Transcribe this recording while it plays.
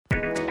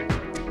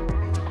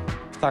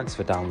Thanks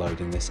for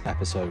downloading this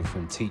episode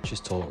from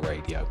Teachers Talk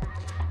Radio.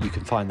 You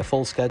can find the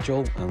full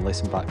schedule and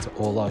listen back to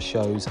all our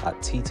shows at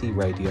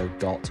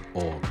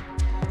ttradio.org.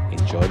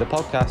 Enjoy the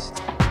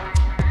podcast.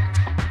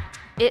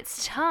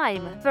 It's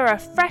time for a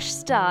fresh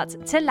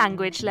start to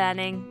language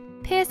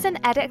learning. Pearson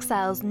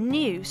EdXL's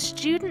new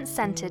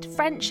student-centred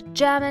French,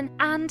 German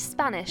and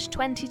Spanish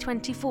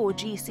 2024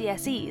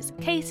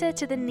 GCSEs cater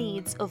to the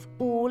needs of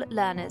all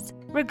learners,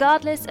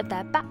 regardless of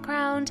their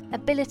background,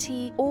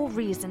 ability or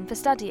reason for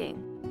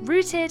studying.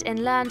 Rooted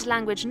in learned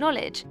language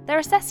knowledge, their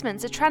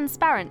assessments are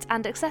transparent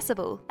and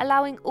accessible,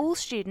 allowing all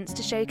students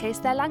to showcase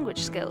their language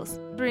skills.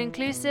 Through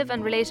inclusive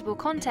and relatable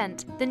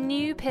content, the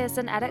new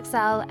Pearson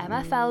EdXL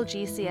MFL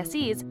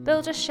GCSEs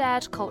build a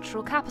shared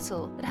cultural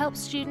capital that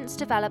helps students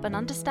develop an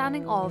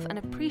understanding of and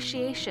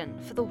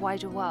appreciation for the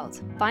wider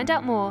world. Find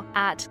out more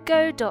at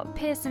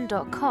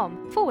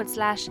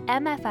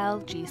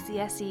go.pearson.com/MFL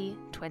GCSE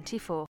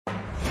 24.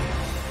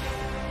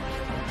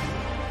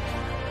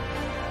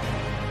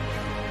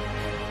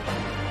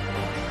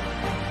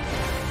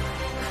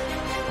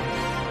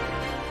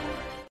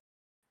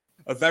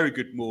 A very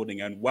good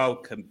morning and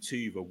welcome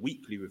to the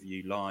weekly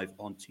review live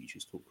on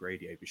Teachers Talk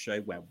Radio, the show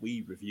where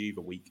we review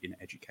the week in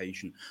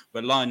education.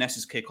 The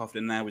Lionesses kick off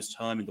in an hour's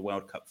time in the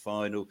World Cup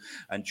final.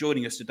 And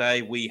joining us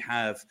today, we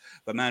have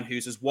the man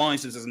who's as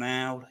wise as an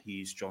owl.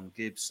 He's John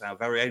Gibbs, our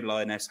very own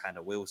Lioness,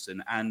 Hannah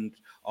Wilson. And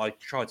I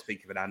tried to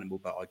think of an animal,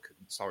 but I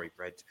couldn't. Sorry,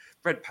 Brent.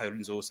 Brent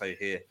Poland's also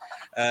here.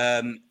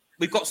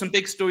 We've got some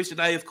big stories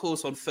today. Of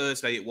course, on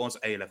Thursday, it was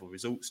A-level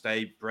results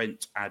day.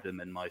 Brent, Adam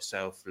and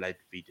myself led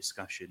the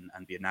discussion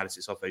and the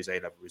analysis of those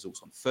A-level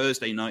results on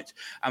Thursday night.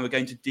 And we're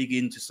going to dig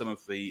into some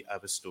of the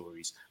other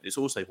stories. It's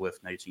also worth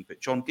noting that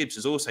John Gibbs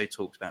has also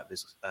talked about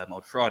this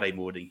on Friday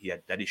morning. He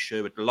had Dennis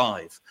Sherwood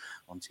live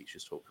on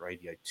Teachers Talk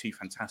Radio. Two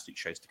fantastic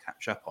shows to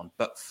catch up on.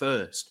 But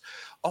first,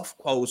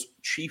 Ofqual's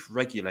chief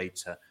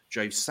regulator,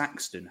 Joe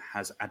Saxton,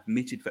 has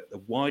admitted that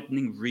the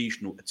widening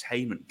regional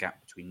attainment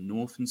gap between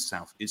North and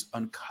South is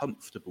uncomfortable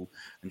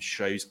and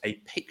shows a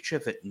picture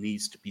that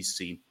needs to be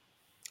seen.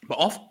 But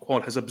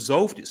Ofqual has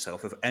absolved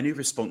itself of any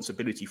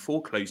responsibility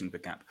for closing the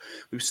gap,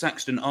 with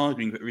Saxton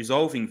arguing that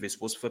resolving this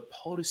was for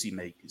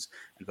policymakers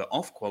and that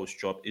Ofqual's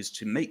job is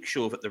to make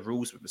sure that the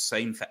rules are the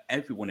same for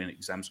everyone in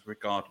exams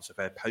regardless of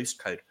their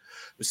postcode.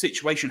 The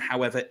situation,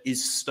 however,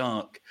 is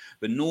stark.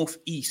 The North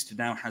East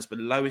now has the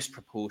lowest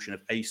proportion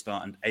of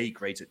A-star and A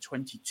grades at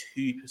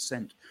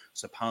 22%,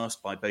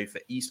 surpassed by both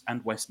the East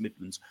and West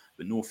Midlands.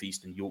 The North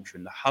East and Yorkshire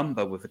and the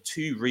Humber were the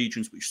two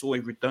regions which saw a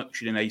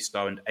reduction in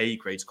A-star and A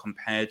grades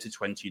compared to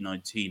 2019,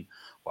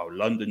 while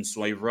London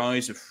saw a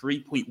rise of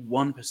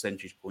 3.1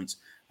 percentage points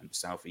and the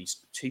South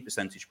East 2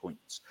 percentage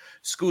points.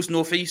 Schools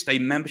North East, a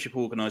membership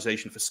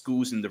organisation for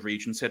schools in the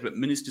region, said that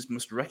ministers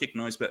must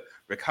recognise that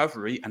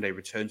recovery and a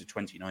return to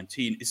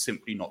 2019 is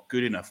simply not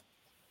good enough.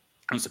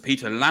 And Sir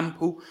Peter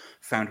Lample,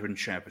 founder and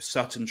chair of the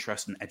Sutton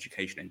Trust and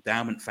Education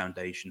Endowment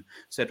Foundation,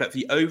 said that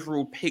the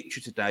overall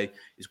picture today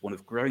is one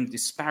of growing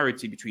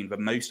disparity between the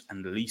most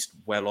and least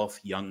well-off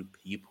young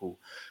people.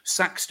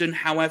 Saxton,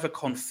 however,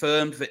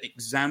 confirmed that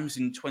exams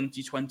in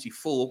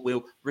 2024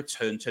 will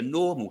return to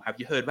normal. Have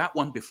you heard that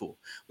one before?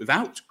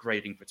 Without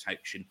grading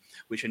protection,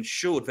 which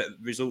ensured that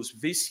results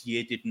this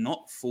year did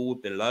not fall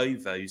below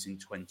those in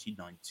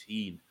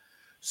 2019.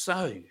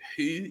 So,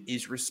 who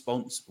is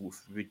responsible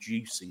for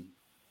reducing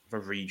the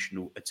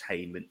regional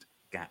attainment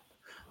gap?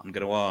 I'm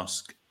going to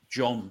ask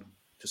John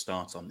to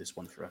start on this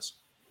one for us.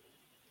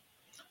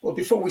 Well,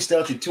 before we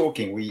started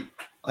talking,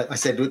 I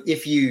said,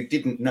 if you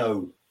didn't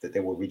know that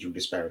there were regional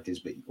disparities,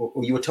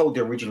 or you were told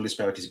there were regional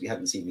disparities, but you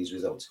hadn't seen these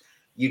results,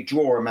 you'd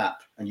draw a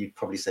map and you'd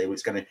probably say, well,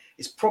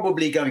 it's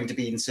probably going to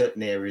be in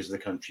certain areas of the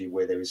country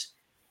where there is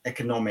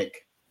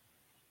economic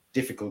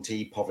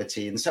difficulty,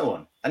 poverty, and so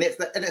on. And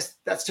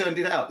that's turned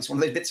it out. It's one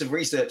of those bits of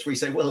research where you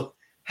say, well,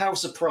 how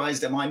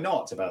surprised am I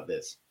not about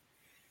this?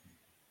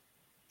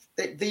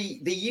 The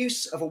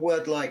use of a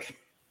word like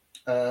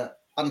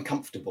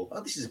uncomfortable.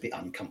 Oh, this is a bit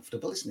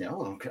uncomfortable, isn't it?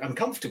 Oh,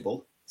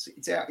 uncomfortable.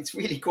 It's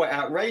really quite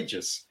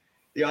outrageous.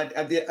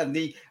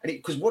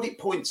 Because what it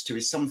points to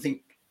is something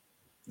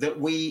that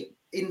we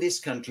in this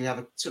country have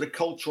a sort of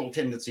cultural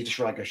tendency to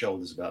shrug our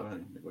shoulders about. Oh,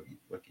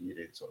 what can you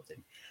do, sort of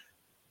thing.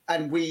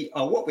 And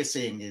what we're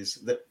seeing is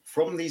that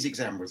from these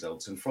exam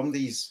results and from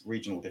these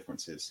regional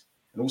differences,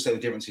 and also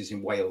differences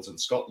in Wales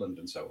and Scotland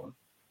and so on,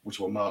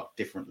 which were marked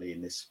differently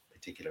in this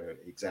particular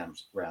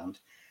exams round,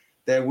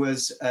 there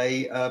was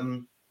really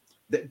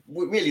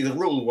the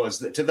rule was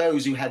that to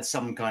those who had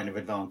some kind of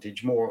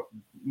advantage, more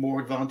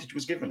advantage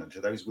was given, and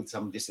to those with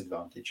some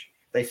disadvantage,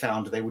 they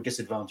found they were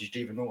disadvantaged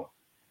even more.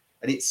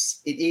 And it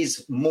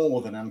is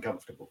more than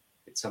uncomfortable.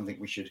 It's something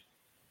we should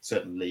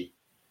certainly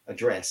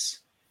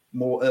address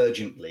more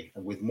urgently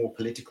and with more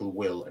political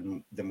will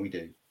than we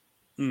do.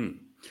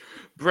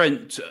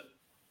 Brent,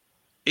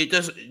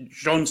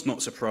 John's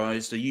not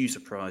surprised. Are you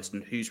surprised?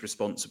 And who's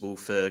responsible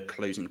for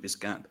closing this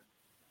gap?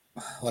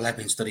 Well, I've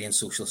been studying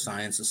social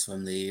sciences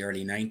from the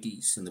early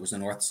 90s, and there was a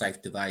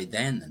north-south divide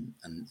then,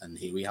 and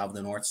here we have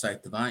the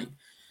north-south divide.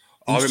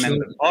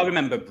 I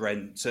remember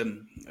Brent.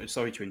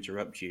 Sorry to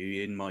interrupt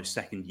you. In my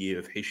second year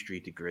of history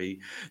degree,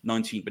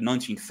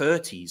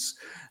 1930s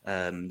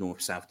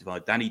North-South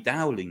divide. Danny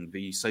Dowling,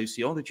 the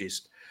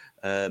sociologist,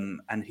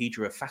 and he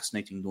drew a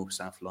fascinating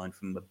North-South line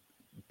from the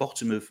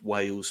bottom of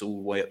Wales all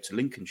the way up to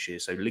Lincolnshire.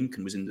 So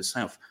Lincoln was in the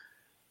south.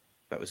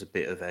 That was a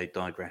bit of a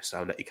digress.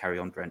 I'll let you carry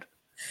on, Brent.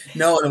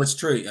 No, it's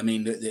true. I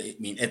mean,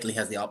 Italy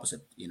has the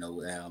opposite.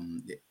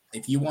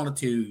 If you wanted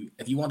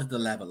to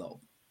level up,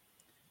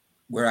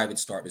 where I would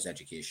start is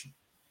education.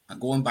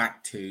 And going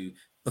back to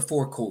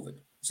before COVID,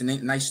 it's a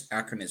nice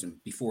acronym,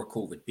 before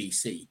COVID,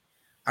 BC.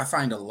 I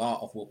find a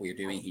lot of what we're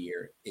doing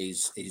here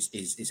is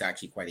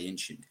actually quite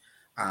ancient.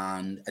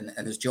 And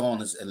as John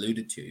has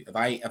alluded to, if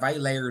I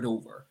layered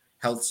over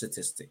health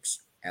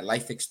statistics,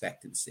 life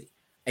expectancy,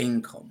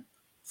 income,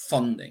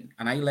 funding,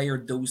 and I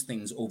layered those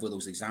things over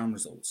those exam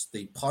results,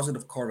 the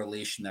positive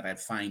correlation that I'd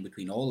find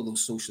between all of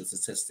those social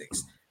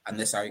statistics and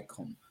this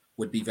outcome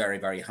would be very,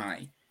 very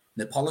high.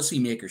 The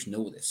policymakers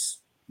know this.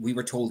 We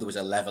were told there was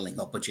a leveling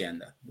up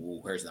agenda. Whoa,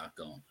 where's that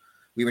gone?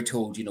 We were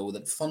told,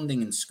 that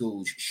funding in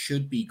schools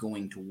should be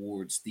going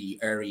towards the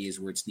areas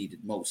where it's needed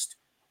most.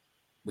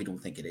 We don't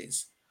think it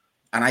is.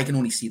 And I can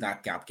only see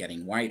that gap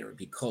getting wider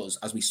because,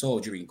 as we saw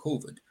during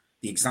COVID,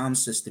 the exam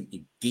system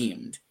is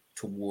gamed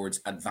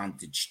towards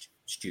advantaged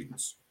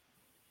students.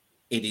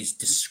 It is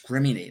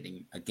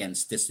discriminating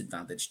against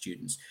disadvantaged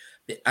students.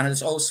 And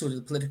it's also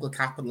the political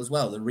capital as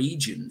well. The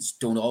regions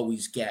don't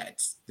always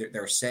get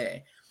their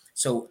say.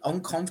 So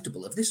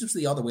uncomfortable. If this was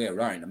the other way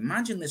around,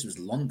 imagine this was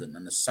London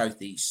and the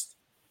southeast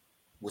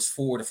was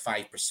 4 to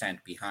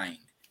 5% behind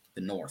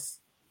the north.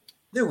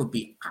 There would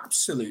be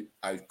absolute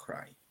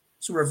outcry.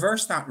 So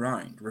reverse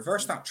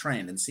that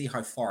trend and see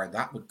how far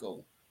that would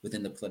go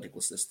within the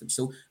political system.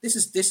 So this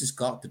has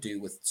got to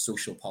do with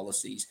social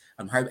policies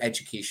and how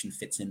education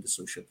fits into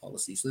social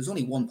policy. So there's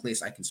only one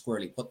place I can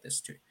squarely put this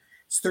to.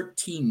 It's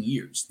 13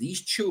 years.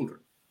 These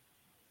children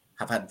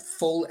have had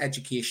full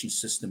education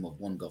system of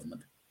one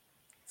government.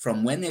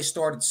 From when they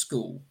started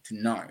school to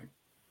now,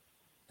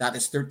 that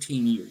is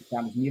 13 years.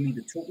 That is nearly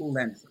the total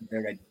length of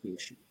their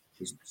education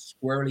is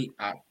squarely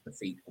at the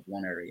feet of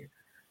one area.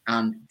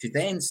 And to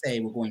then say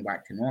we're going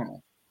back to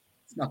normal,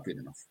 it's not good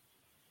enough.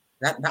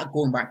 That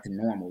going back to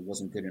normal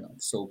wasn't good enough.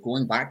 So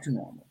going back to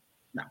normal,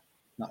 no,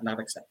 not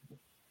acceptable.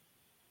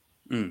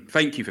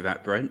 Thank you for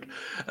that, Brent.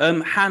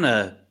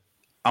 Hannah,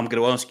 I'm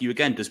going to ask you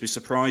again, does this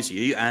surprise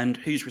you and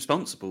who's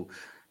responsible?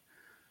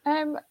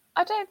 I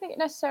don't think it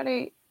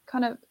necessarily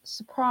kind of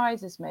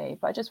surprises me,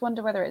 but I just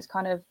wonder whether it's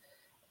kind of,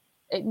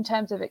 in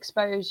terms of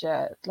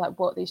exposure, like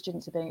what these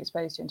students are being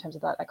exposed to in terms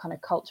of that kind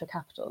of culture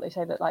capital. They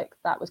say that like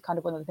that was kind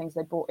of one of the things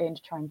they brought in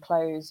to try and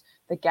close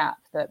the gap,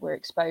 that we're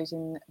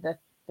exposing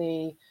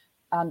the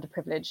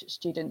underprivileged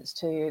students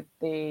to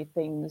the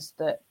things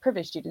that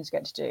privileged students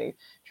get to do,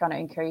 trying to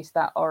increase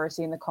that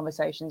oracy in the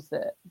conversations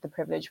that the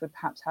privileged would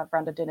perhaps have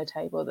around a dinner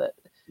table, that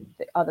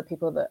the other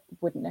people that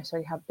wouldn't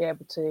necessarily be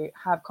able to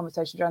have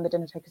conversations around the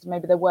dinner table because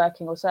maybe they're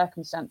working or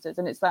circumstances.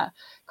 And it's that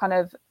kind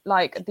of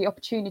like the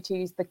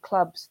opportunities, the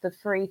clubs, the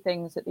free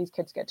things that these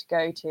kids get to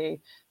go to,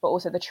 but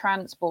also the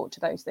transport to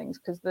those things,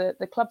 because the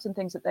clubs and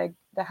things that they're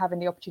having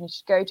the opportunity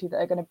to go to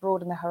that are going to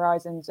broaden their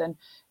horizons and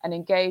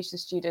engage the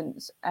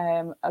students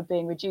are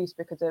being reduced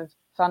because of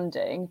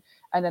funding,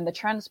 and then the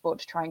transport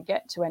to try and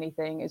get to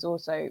anything is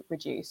also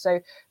reduced.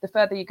 So the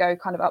further you go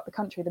kind of up the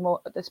country, the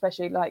more,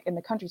 especially like in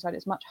the countryside,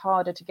 it's much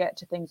harder to get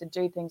to things and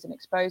do things and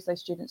expose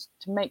those students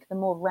to make them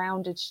more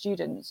rounded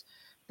students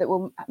that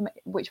will,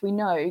 which we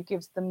know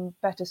gives them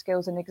better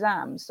skills in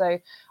exams. So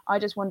I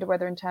just wonder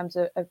whether in terms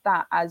of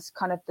that, as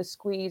kind of the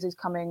squeeze is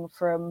coming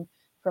from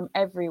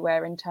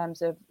everywhere in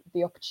terms of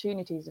the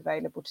opportunities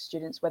available to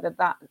students, whether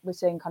that we're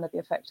seeing kind of the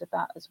effect of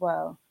that as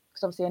well.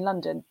 Because obviously in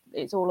London,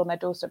 it's all on their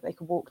doorstep. They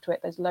can walk to it.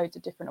 There's loads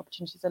of different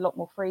opportunities, a lot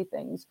more free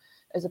things,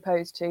 as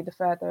opposed to the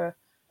further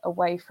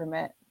away from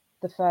it,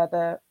 the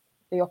further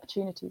the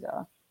opportunities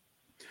are.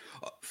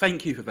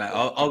 Thank you for that.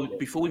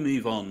 Before we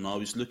move on, I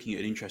was looking at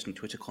an interesting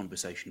Twitter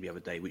conversation the other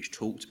day, which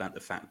talked about the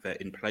fact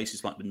that in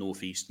places like the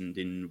North East and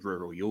in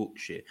rural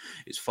Yorkshire,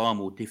 it's far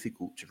more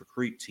difficult to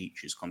recruit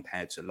teachers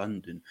compared to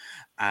London.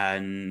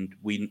 And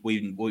we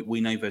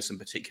know there's some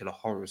particular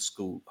horror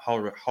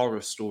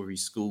story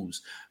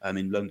schools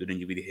in London, and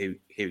you'll be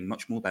hearing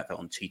much more about that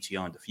on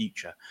TTI in the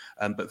future.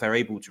 But they're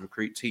able to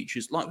recruit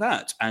teachers like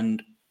that.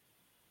 And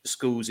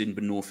schools in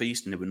the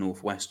northeast and in the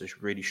northwest are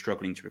really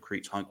struggling to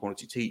recruit high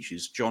quality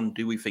teachers. John,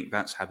 do we think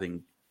that's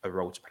having a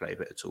role to play a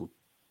bit at all?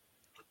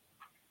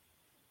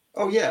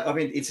 Oh yeah, I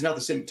mean it's another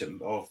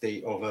symptom of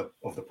the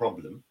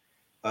problem.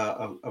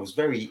 I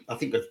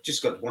think I've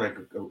just want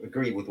to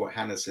agree with what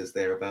Hannah says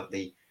there about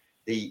the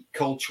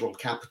cultural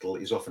capital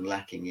is often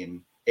lacking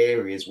in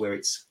areas where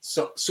it's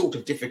sort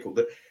of difficult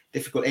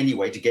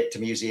anyway to get to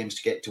museums,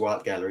 to get to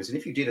art galleries. And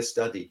if you did a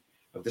study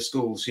of the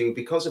schools who,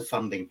 because of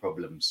funding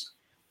problems,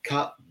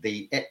 cut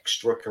the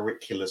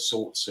extracurricular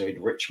sorts of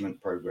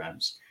enrichment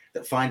programs,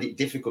 that find it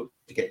difficult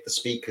to get the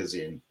speakers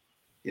in.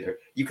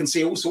 You can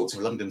see all sorts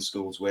of London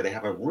schools where they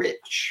have a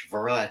rich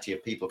variety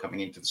of people coming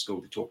into the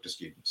school to talk to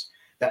students.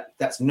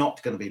 That's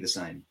not going to be the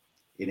same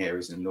in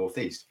areas in the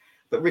Northeast.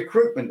 But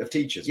recruitment of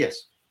teachers,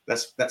 yes,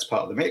 that's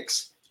part of the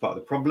mix. It's part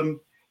of the problem.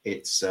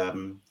 It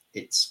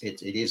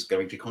is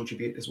going to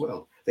contribute as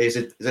well. There's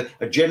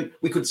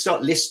we could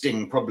start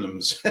listing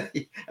problems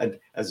and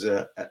of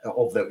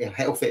the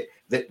health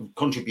that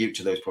contribute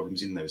to those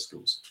problems in those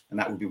schools, and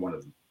that would be one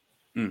of them.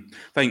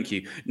 Thank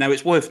you. Now,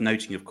 it's worth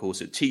noting, of course,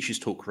 that Teachers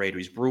Talk Radio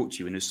is brought to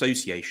you in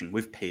association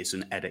with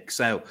Pearson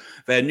EdXL.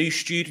 Their new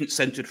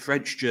student-centred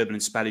French, German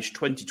and Spanish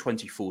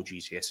 2024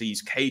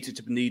 GCSEs cater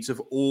to the needs of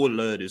all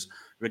learners,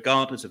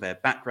 regardless of their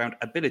background,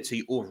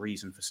 ability or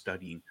reason for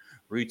studying.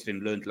 Rooted in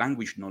learned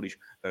language knowledge,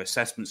 their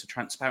assessments are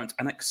transparent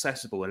and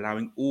accessible,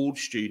 allowing all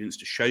students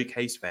to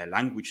showcase their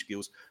language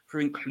skills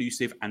through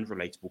inclusive and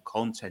relatable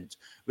content.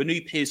 The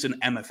new Pearson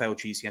MFL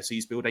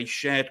GCSEs build a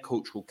shared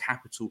cultural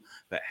capital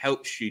that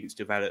helps students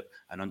develop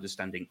an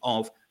understanding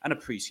of and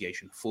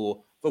appreciation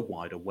for the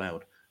wider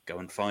world. Go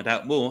and find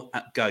out more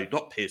at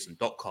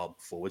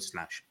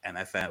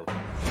go.pearson.com/MFL.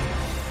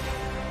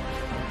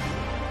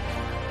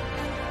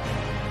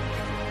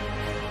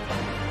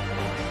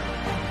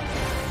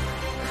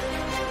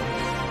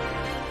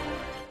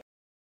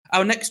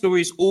 Our next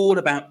story is all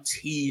about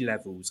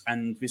T-levels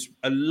and this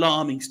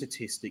alarming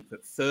statistic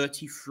that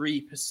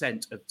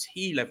 33% of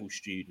T-level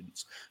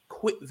students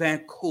quit their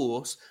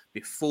course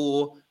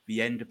before the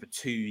end of the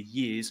 2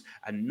 years,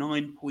 and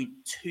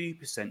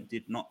 9.2%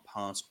 did not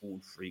pass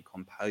all 3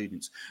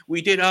 components.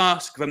 We did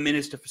ask the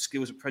Minister for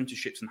Skills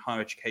Apprenticeships and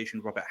Higher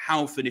Education, Robert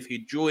Halford, if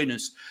he'd join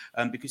us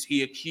because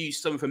he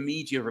accused some of the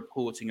media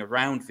reporting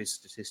around this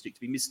statistic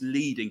to be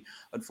misleading.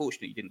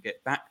 Unfortunately, he didn't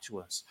get back to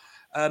us.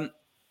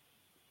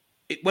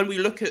 When we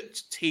look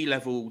at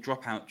T-level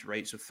dropout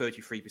rates of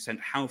 33%,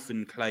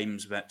 Halford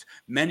claims that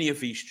many of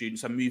these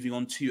students are moving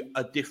on to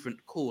a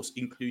different course,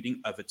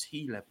 including other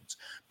T-levels.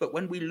 But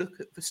when we look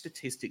at the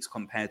statistics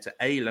compared to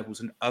A-levels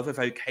and other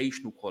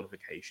vocational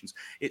qualifications,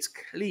 it's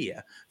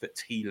clear that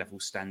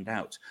T-levels stand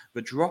out.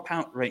 The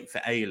dropout rate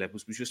for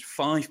A-levels was just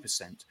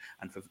 5%,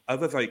 and for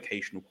other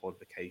vocational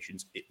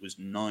qualifications, it was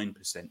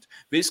 9%.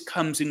 This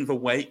comes in the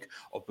wake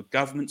of the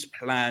government's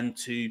plan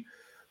to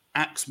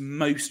axe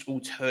most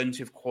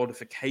alternative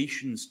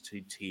qualifications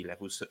to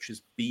T-levels, such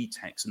as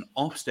BTECs, and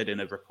Ofsted, in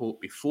a report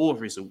before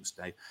results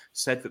day,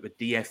 said that the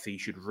DfE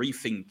should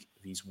rethink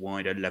these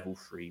wider level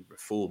 3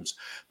 reforms.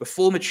 The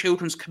former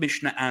Children's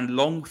Commissioner Anne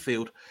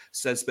Longfield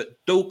says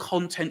that dull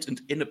content and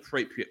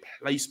inappropriate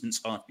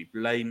placements are to be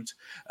blamed,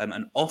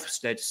 and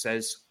Ofsted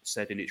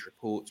said in its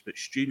report that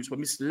students were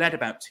misled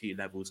about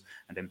T-levels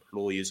and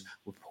employers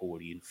were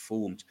poorly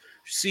informed.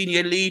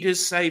 Senior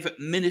leaders say that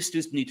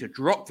ministers need to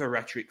drop the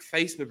rhetoric,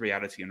 face the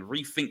reality and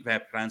rethink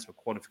their plans for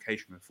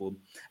qualification reform,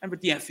 and the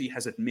DfE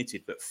has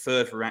admitted that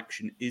further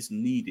action is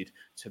needed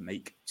to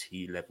make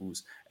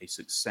T-levels a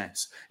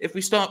success. If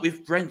we start with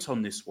Brent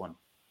on this one,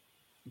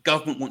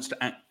 government wants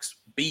to axe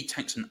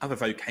BTECs and other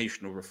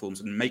vocational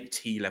reforms and make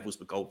T-levels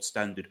the gold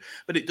standard,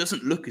 but it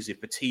doesn't look as if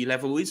the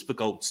T-level is the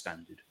gold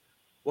standard.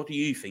 What do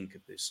you think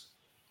of this?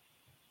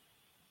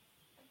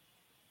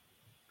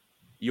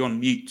 You're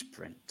on mute,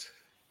 Brent.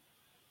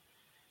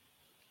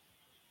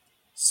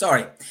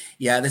 Sorry.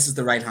 Yeah, this is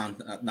the right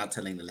hand not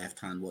telling the left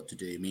hand what to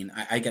do. I mean,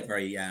 I get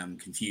very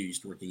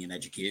confused working in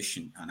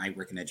education, and I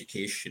work in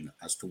education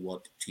as to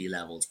what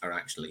T-levels are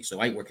actually. So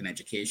I work in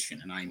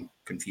education, and I'm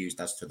confused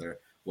as to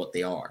what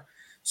they are.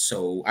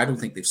 So I don't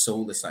think they've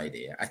sold this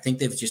idea. I think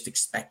they've just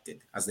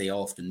expected, as they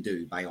often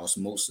do by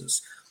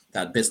osmosis,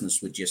 that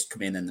business would just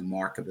come in the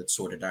market would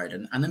sort it out.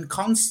 And in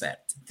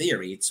concept,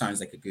 theory, it sounds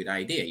like a good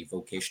idea.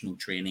 Vocational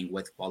training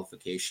with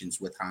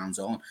qualifications, with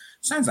hands-on.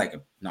 Sounds like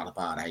not a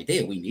bad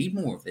idea. We need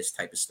more of this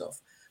type of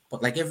stuff.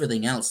 But like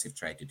everything else they've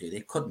tried to do,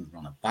 they couldn't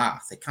run a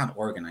bath. They can't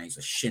organize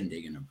a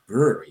shindig in a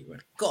brewery, for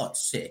God's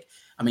sake.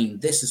 I mean,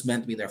 this is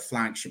meant to be their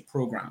flagship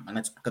program, and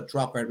it's got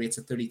dropout rates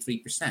of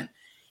 33%.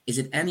 Is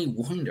it any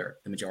wonder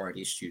the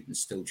majority of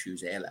students still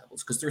choose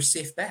A-levels? Because they're a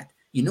safe bet.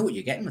 You know what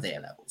you're getting with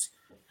A-levels.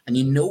 And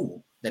you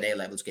know that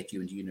A-levels get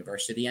you into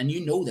university, and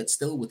you know that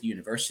still with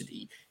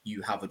university,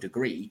 you have a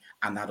degree,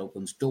 and that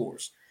opens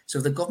doors. So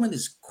if the government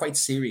is quite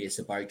serious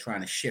about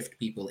trying to shift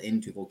people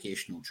into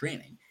vocational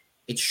training,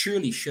 it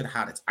surely should have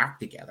had its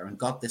act together and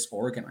got this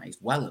organized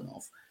well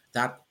enough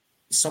that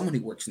someone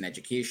who works in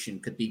education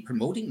could be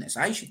promoting this.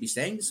 I should be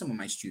saying to some of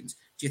my students,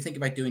 do you think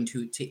about doing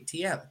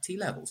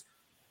T-levels?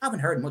 I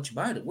haven't heard much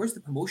about it. Where's the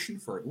promotion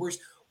for it?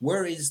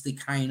 Where is the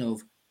kind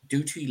of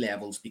do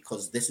T-levels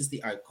because this is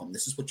the outcome,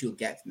 this is what you'll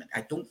get from it?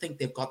 I don't think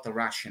they've got the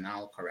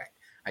rationale correct.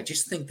 I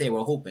just think they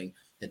were hoping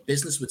that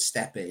business would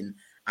step in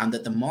and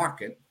that the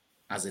market,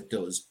 as it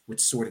does, would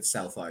sort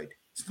itself out.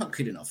 It's not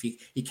good enough.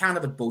 You can't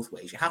have it both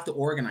ways. You have to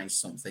organize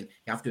something.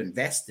 You have to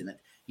invest in it.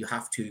 You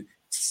have to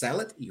sell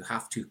it. You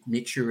have to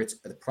make sure it's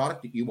the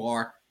product that you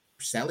are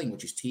selling,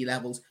 which is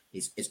T-levels,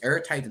 is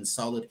airtight and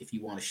solid if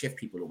you want to shift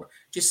people over.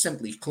 Just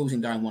simply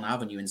closing down one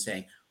avenue and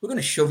saying, we're going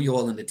to shove you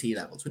all into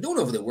T-levels. We don't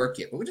know if they work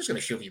yet, but we're just going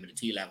to shove you into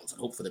T-levels and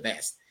hope for the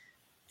best.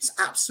 It's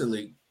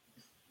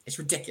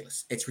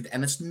ridiculous.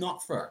 And it's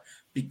not fair,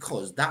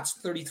 because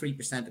that's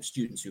 33% of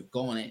students who've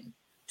gone in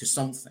to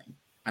something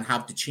and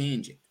have to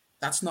change it.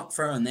 That's not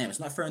fair on them. It's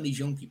not fair on these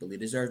young people. They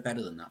deserve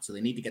better than that. So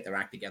they need to get their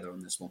act together on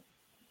this one.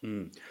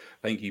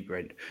 Thank you,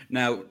 Brent.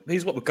 Now,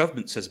 here's what the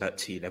government says about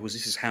T-levels.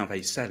 This is how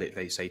they sell it.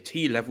 They say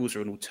T-levels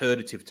are an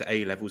alternative to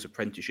A-levels,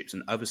 apprenticeships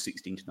and other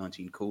 16 to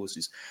 19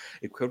 courses.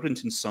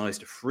 Equivalent in size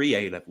to 3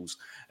 A-levels,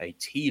 a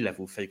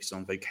T-level focuses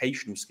on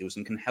vocational skills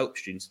and can help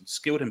students in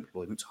skilled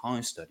employment,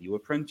 higher study or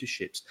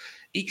apprenticeships.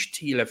 Each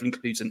T-level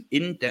includes an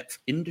in-depth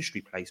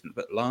industry placement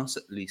that lasts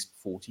at least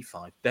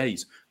 45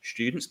 days.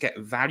 Students get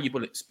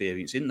valuable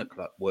experience in the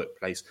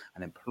workplace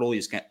and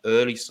employers get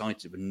early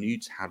sight of a new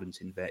talent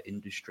in their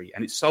industry.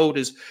 And it's sold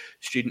as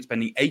students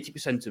spending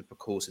 80% of the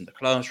course in the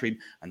classroom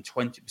and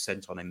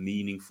 20% on a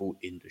meaningful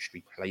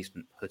industry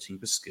placement, putting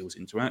the skills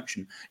into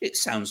action. It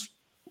sounds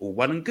all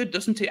well and good,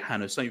 doesn't it,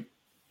 Hannah? So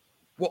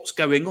what's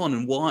going on,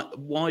 and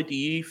why do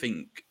you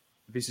think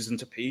this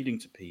isn't appealing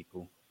to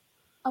people?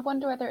 I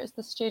wonder whether it's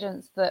the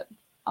students that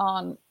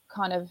aren't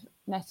kind of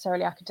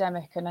necessarily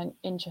academic and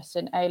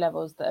interested in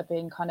A-levels that are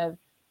being kind of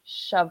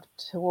shoved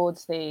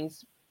towards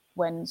these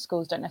when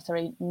schools don't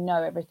necessarily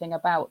know everything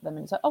about them.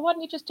 And it's like, oh, why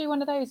don't you just do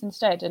one of those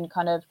instead, and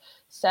kind of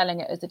selling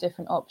it as a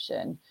different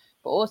option.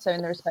 But also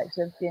in the respect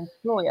of the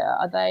employer,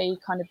 are they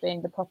kind of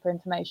being the proper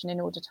information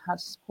in order to how to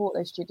support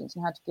those students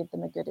and how to give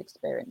them a good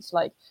experience?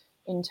 Like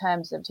in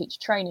terms of teacher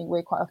training,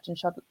 we quite often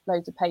shove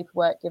loads of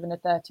paperwork, given a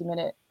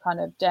 30-minute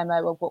kind of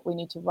demo of what we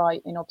need to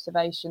write in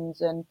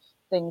observations and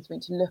things we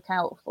need to look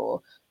out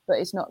for. But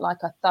it's not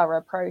like a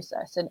thorough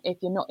process. And if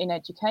you're not in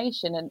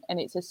education, and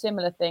it's a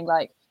similar thing,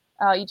 like,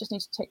 you just need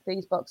to tick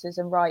these boxes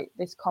and write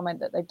this comment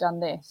that they've done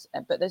this,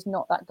 but there's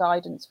not that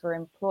guidance for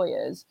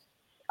employers.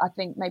 I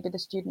think maybe the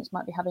students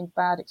might be having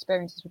bad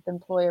experiences with the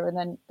employer and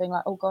then being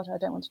like, oh God, I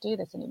don't want to do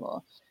this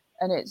anymore.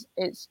 And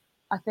it's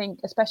I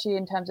think, especially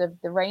in terms of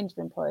the range of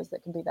employers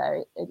that can be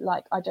there,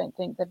 I don't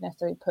think they've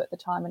necessarily put the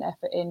time and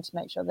effort in to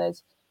make sure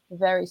there's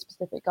very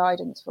specific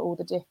guidance for all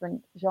the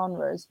different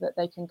genres that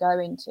they can go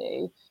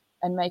into,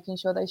 and making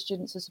sure those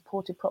students are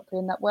supported properly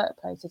in that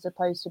workplace, as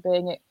opposed to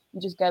being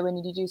you just go in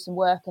and you do some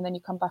work and then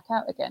you come back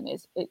out again.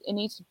 It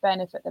needs to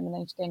benefit them and they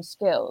need to gain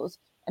skills,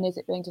 and is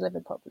it being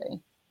delivered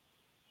properly?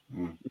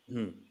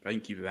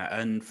 Thank you for that.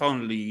 And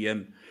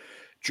finally,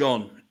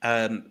 John,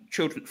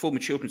 former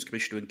Children's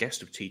Commissioner and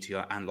guest of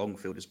TTR, Anne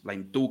Longfield, has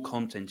blamed dual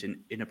content in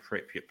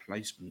inappropriate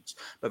placements,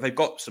 but they've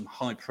got some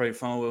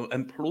high-profile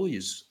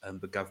employers,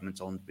 the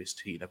government, on this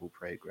T-level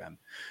programme.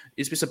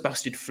 Is this a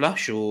busted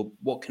flush, or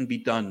what can be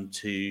done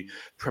to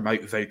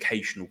promote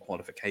vocational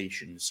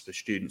qualifications for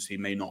students who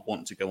may not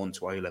want to go on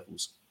to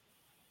A-levels?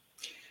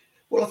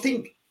 Well, I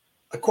think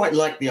I quite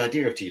like the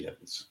idea of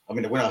T-levels. I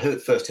mean, when I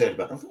first heard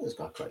about it, I thought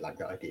I quite like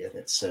that idea.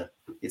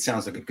 It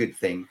sounds like a good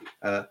thing.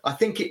 I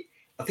think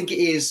it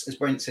is, as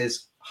Brent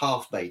says,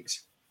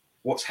 half-baked.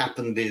 What's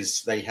happened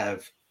is they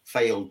have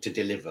failed to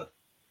deliver.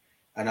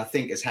 And I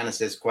think, as Hannah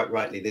says quite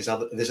rightly, there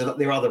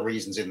are other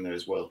reasons in there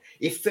as well.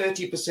 If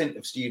 30%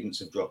 of students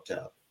have dropped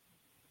out,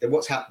 then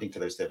what's happening to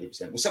those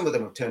 30%? Well, some of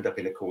them have turned up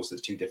in a course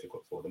that's too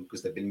difficult for them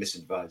because they've been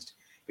misadvised,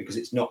 because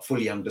it's not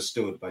fully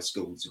understood by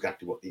schools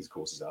exactly what these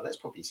courses are. That's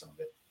probably some of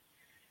it.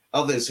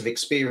 Others have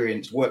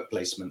experienced work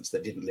placements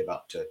that didn't live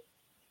up to,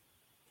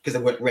 because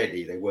they weren't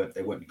ready, they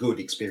weren't good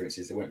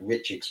experiences, they weren't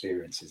rich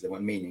experiences, they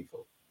weren't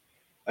meaningful.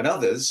 And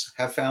others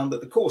have found that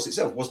the course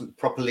itself wasn't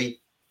properly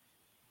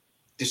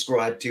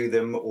described to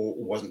them or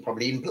wasn't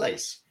properly in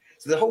place.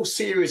 So the whole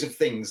series of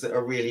things that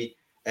are really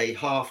a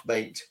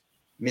half-baked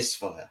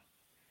misfire.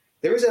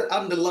 There is an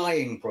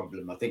underlying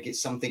problem. I think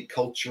it's something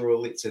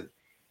cultural. It's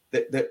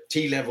that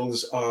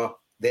T-levels are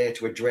there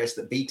to address,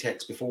 that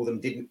BTECs before them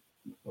didn't,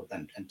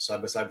 and side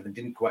by side with them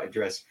didn't quite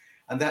address.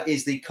 And that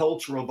is the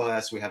cultural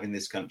bias we have in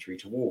this country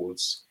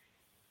towards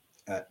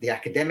the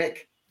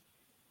academic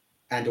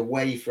and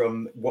away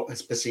from what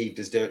is perceived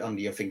as dirt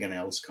under your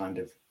fingernails kind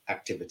of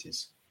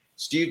activities.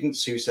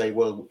 Students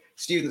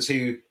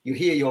who you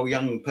hear your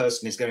young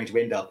person is going to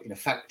end up in a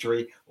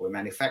factory or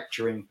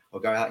manufacturing or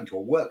go out into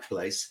a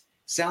workplace,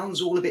 sounds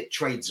all a bit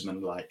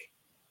tradesman-like.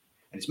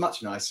 And it's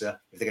much nicer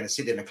if they're going to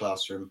sit in a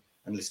classroom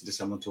and listen to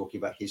someone talking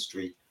about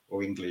history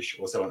or English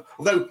or so on.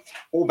 Although,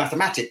 or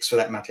mathematics for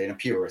that matter, in a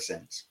purer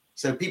sense.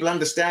 So people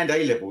understand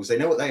A-levels, they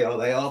know what they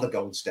are the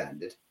gold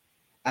standard.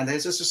 And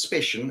there's a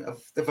suspicion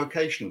of the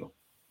vocational,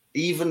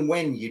 even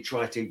when you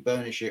try to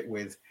burnish it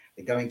with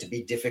they're going to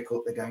be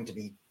difficult, they're going to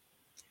be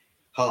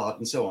hard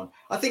and so on.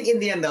 I think in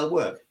the end they'll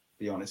work, to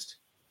be honest.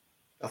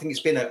 I think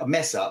it's been a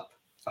mess up,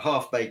 a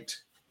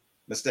half-baked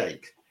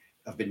mistake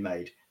have been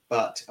made,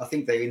 but I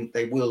think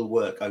they will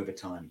work over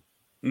time.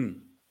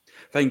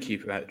 Thank you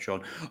for that,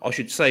 John. I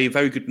should say a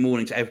very good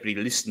morning to everybody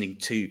listening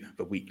to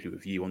the weekly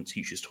review on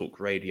Teachers Talk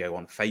Radio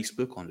on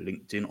Facebook, on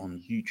LinkedIn,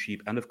 on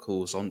YouTube, and of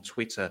course on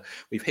Twitter.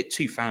 We've hit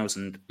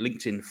 2,000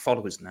 LinkedIn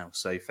followers now,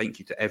 so thank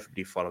you to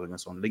everybody following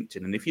us on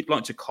LinkedIn. And if you'd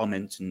like to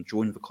comment and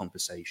join the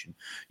conversation,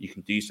 you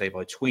can do so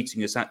by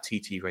tweeting us at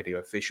TT Radio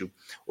Official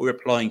or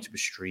replying to the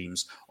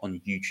streams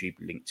on YouTube,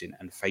 LinkedIn,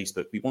 and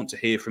Facebook. We want to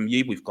hear from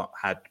you. We've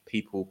had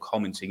people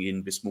commenting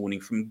in this morning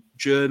from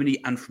Germany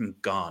and from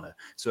Ghana,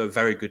 so a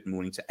very good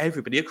morning to everybody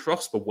everybody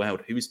across the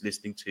world who is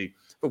listening to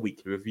the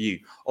weekly review.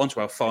 On to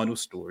our final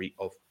story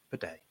of the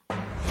day.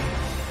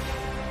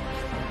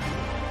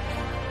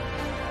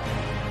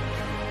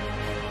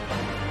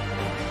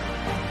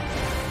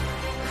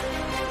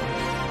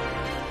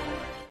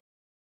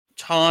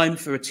 Time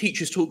for a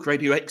Teachers Talk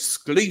Radio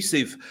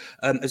exclusive,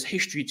 as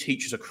history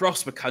teachers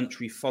across the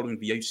country following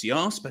the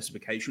OCR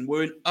specification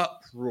were in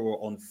uproar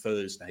on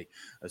Thursday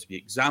as the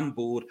exam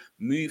board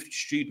moved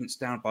students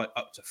down by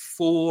up to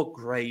 4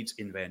 grades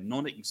in their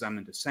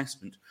non-examined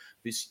assessment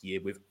this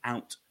year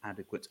without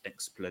adequate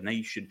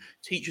explanation.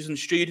 Teachers and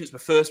students, the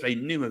first they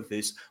knew of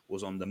this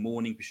was on the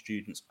morning the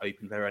students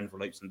opened their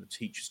envelopes and the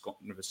teachers got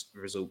the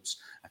results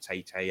at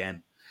 8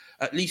 a.m.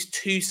 At least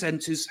 2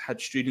 centres had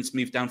students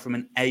move down from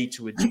an A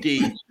to a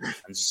D,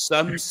 and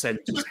some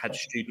centres had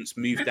students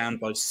move down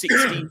by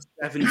 16,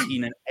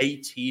 17 and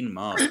 18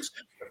 marks.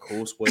 The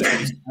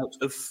coursework is out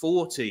of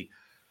 40.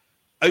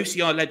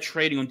 OCR-led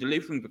training on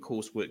delivering the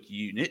coursework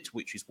unit,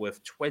 which is worth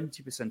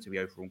 20% of the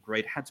overall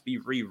grade, had to be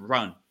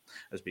rerun,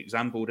 as the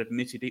exam board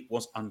admitted it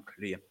was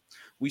unclear.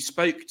 We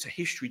spoke to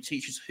history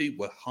teachers who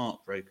were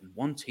heartbroken.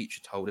 One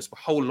teacher told us the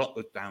whole lot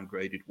was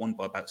downgraded, one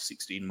by about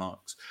 16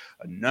 marks.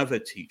 Another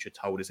teacher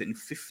told us that in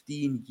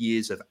 15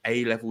 years of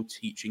A-level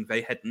teaching,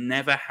 they had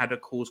never had a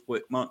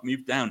coursework mark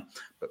moved down.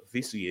 But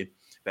this year,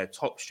 their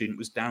top student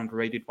was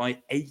downgraded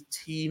by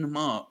 18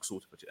 marks,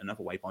 or to put it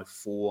another way, by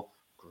 4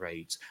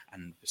 grades,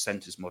 and the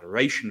centre's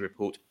moderation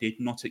report did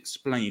not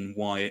explain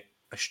why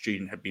a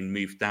student had been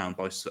moved down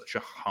by such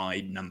a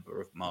high number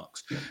of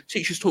marks.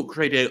 Teachers Talk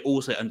Radio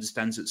also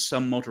understands that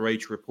some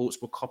moderator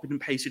reports were copied and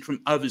pasted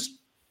from others,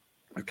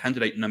 with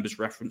candidate numbers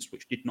referenced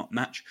which did not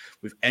match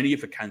with any of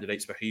the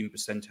candidates for whom the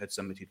centre had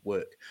submitted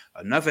work.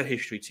 Another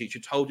history teacher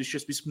told us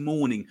just this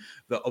morning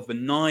that of the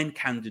 9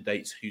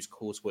 candidates whose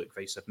coursework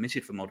they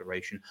submitted for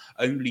moderation,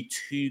 only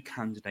 2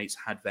 candidates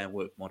had their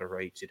work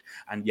moderated,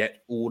 and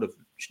yet all of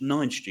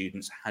 9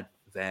 students had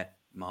their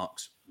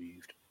marks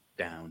moved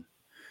down.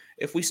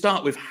 If we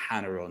start with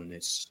Hannah on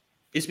this,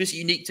 is this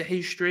unique to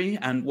history?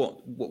 And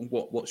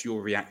what's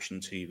your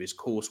reaction to this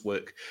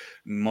coursework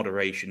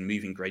moderation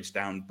moving grades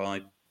down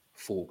by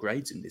 4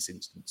 grades in this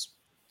instance?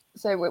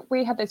 So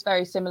we had this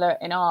very similar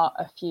in art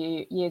a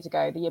few years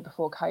ago, the year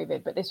before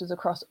COVID, but this was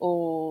across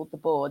all the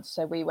boards.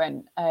 So we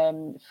went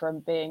from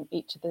being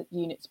each of the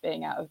units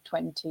being out of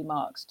 20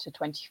 marks to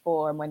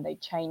 24. And when they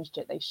changed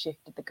it, they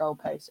shifted the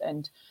goalposts,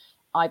 and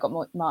I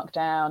got marked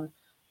down.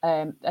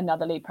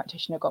 Another lead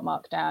practitioner got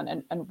marked down,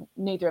 and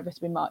neither of us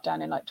have been marked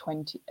down in like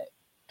 20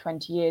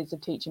 years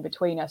of teaching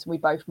between us. And we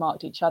both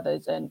marked each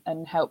other's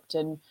and helped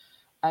and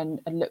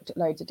looked at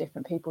loads of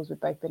different people's. We've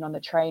both been on the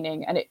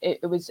training, and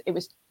it was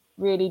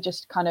really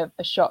just kind of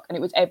a shock. And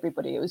it was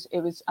everybody. It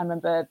was I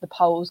remember the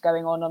polls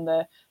going on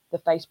the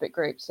Facebook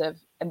groups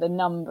and the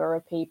number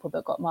of people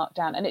that got marked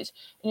down, and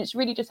it's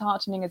really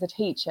disheartening as a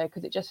teacher,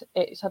 because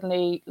it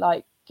suddenly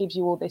like gives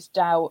you all this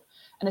doubt,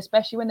 and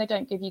especially when they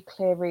don't give you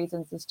clear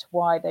reasons as to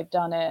why they've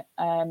done it.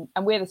 And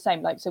we're the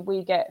same, like, so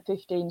we get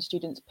 15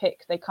 students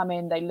pick, they come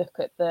in, they look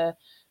at the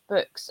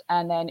books,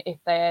 and then if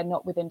they're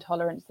not within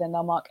tolerance, then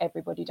they'll mark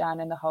everybody down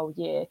in the whole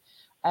year.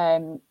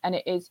 And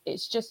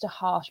it's just a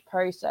harsh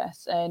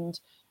process. And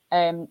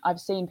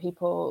I've seen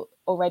people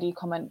already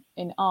comment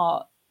in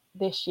art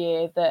this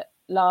year that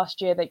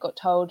last year they got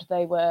told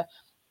they were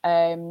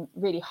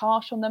really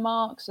harsh on the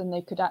marks, and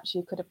they could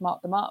have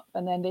marked them up,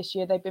 and then this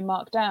year they've been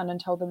marked down and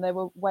told them they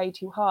were way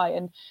too high.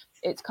 And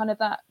it's kind of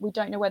that we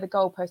don't know where the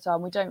goalposts are,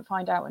 and we don't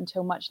find out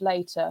until much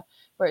later,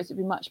 whereas it'd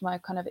be much more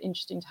kind of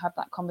interesting to have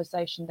that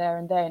conversation there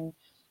and then.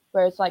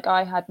 Whereas like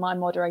I had mine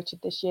moderated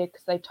this year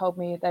because they told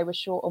me they were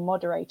short on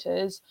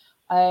moderators.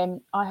 I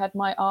had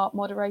my art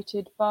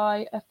moderated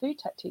by a food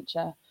tech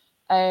teacher.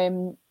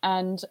 And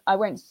I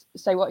won't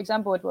say what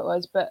exam board it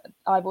was, but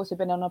I've also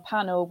been on a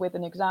panel with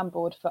an exam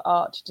board for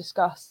art to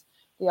discuss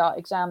the art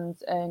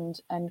exams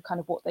and kind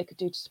of what they could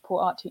do to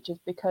support art teachers,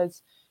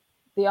 because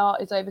the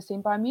art is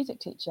overseen by a music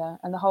teacher,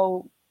 and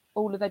all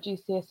of their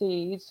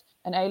GCSEs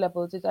and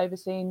A-levels is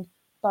overseen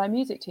by a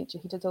music teacher.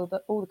 He does all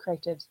the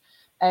creatives.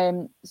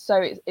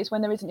 So it's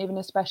when there isn't even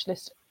a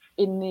specialist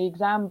in the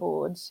exam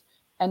boards,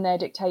 and they're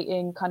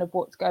dictating kind of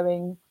what's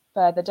going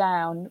further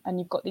down, and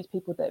you've got these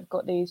people that have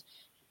got these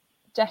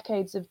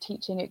decades of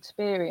teaching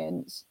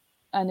experience,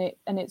 and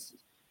it's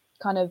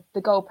kind of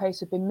the goalposts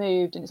have been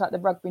moved, and it's like the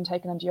rug being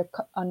taken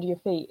under your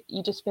feet.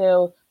 You just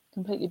feel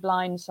completely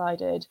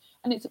blindsided,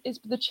 and it's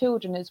for the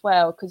children as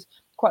well, because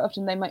quite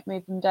often they might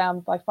move them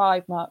down by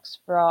 5 marks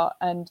for art,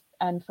 and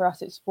for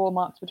us it's 4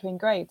 marks between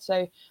grades,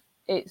 so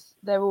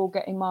they're all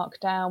getting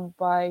marked down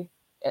by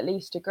at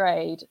least a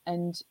grade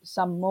and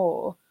some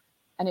more,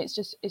 and it's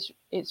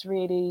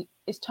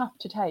tough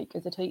to take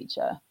as a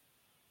teacher.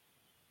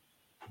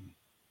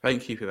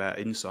 Thank you for that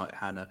insight,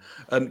 Hannah.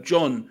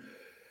 John,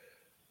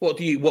 what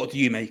do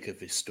you make of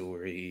this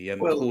story?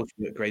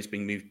 Coursework grades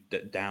being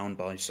moved down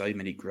by so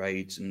many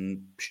grades,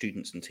 and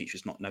students and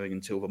teachers not knowing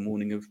until the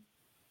morning of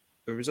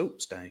the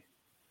results day.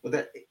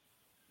 Well,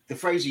 the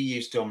phrase you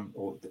used, Tom,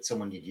 or that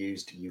someone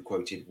you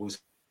quoted, was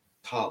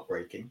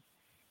heartbreaking.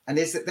 And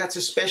that's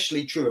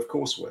especially true of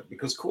coursework,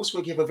 because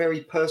coursework, you have a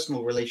very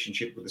personal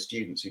relationship with the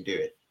students who do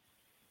it.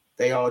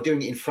 They are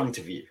doing it in front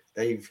of you.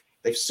 They've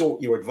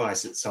sought your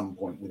advice at some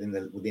point within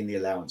the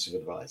allowance of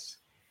advice.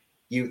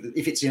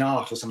 If it's in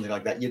art or something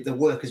like that, the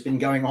work has been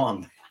going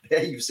on.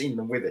 There you've seen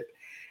them with it.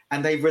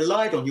 And they've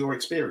relied on your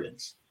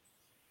experience,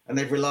 and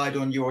they've relied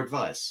on your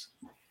advice.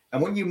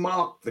 And when you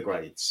mark the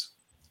grades,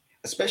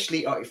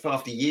 especially if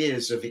after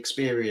years of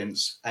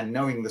experience and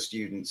knowing the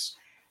students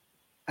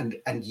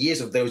and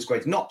years of those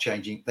grades not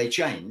changing, they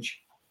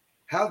change,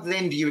 how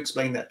then do you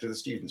explain that to the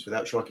students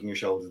without shrugging your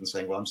shoulders and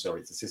saying, well, I'm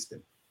sorry, it's the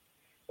system?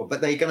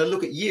 But they're going to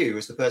look at you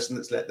as the person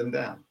that's let them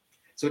down.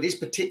 So it is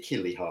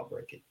particularly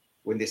heartbreaking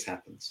when this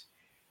happens.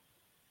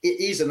 It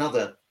is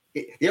the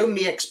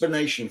only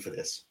explanation for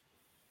this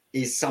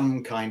is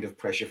some kind of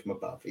pressure from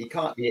above. It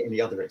can't be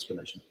any other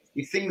explanation.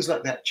 If things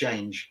like that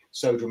change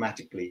so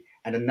dramatically,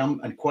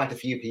 and quite a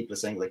few people are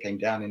saying, well, they came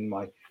down in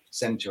my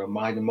centre, and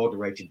mine are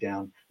moderated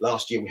down.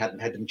 Last year, we hadn't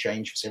had them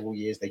change for several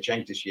years. They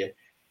changed this year.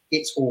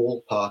 It's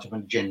all part of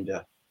an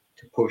agenda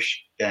to push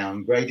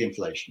down grade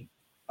inflation.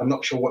 I'm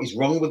not sure what is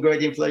wrong with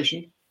grade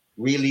inflation.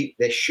 Really,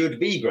 there should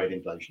be grade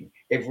inflation.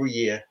 Every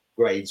year,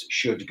 grades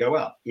should go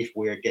up if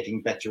we're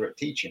getting better at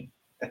teaching,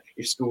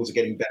 if schools are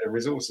getting better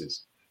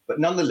resources. But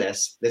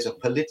nonetheless, there's a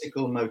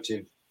political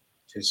motive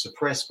to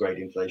suppress grade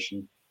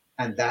inflation,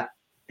 and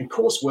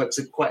coursework's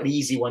quite an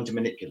easy one to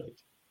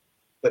manipulate.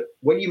 But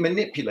when you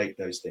manipulate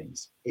those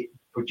things, it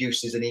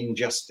produces an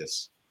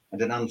injustice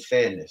and an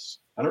unfairness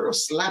and a real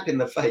slap in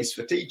the face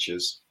for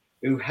teachers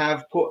who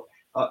have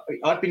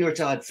I've been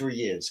retired 3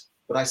 years,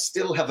 but I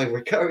still have a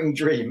recurring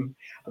dream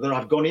that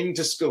I've gone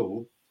into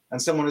school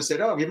and someone has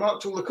said, oh, have you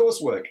marked all the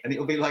coursework? And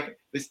it'll be like,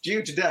 it's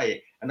due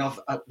today. And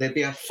there'd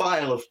be a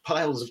file of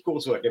piles of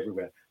coursework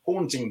everywhere,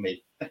 haunting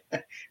me.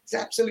 It's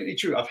absolutely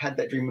true. I've had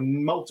that dream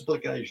on multiple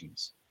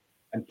occasions.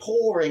 And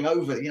poring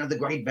over, the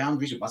grade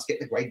boundaries. We must get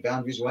the grade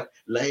boundaries right,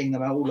 laying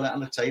them all out on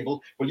the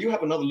table. Well, you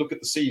have another look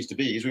at the C's to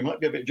B's. We might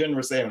be a bit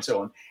generous there and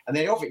so on. And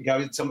then off it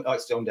goes.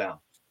 It's gone down.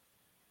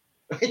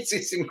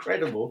 It's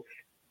incredible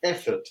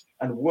effort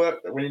and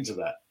work that went into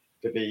that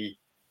to be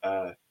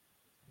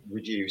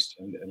reduced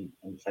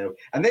and failed.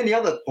 And then the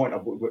other point I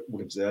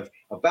would observe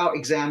about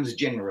exams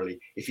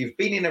generally, if you've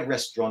been in a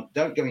restaurant,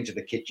 don't go into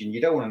the kitchen.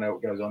 You don't want to know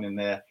what goes on in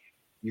there.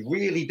 You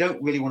really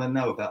don't want to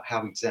know about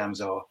how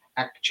exams are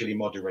actually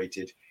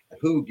moderated,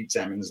 who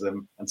examines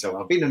them, and so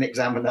on. I've been an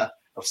examiner.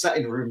 I've sat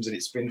in rooms, and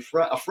it's been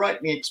a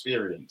frightening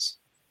experience.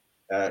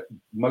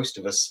 Most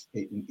of us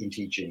in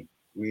teaching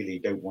really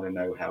don't want to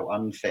know how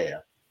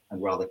unfair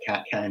and rather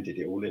cat-handed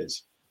it all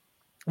is.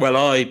 Well,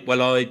 I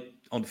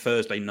on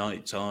Thursday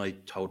night, I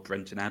told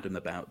Brent and Adam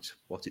about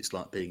what it's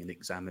like being an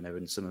examiner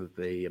and some of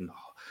the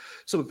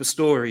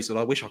stories that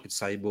I wish I could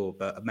say more,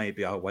 but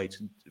maybe I'll wait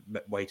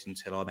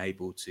until I'm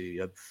able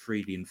to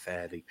freely and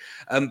fairly.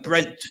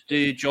 Brent,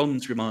 do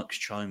John's remarks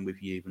chime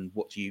with you? And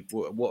what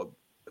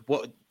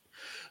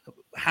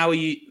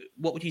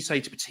would you say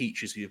to the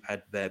teachers who have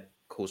had their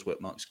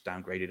coursework marks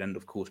downgraded, and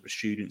of course the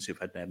students who've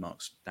had their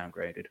marks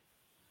downgraded?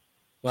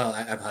 Well,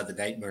 I've had the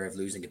nightmare of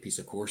losing a piece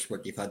of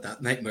coursework. You've had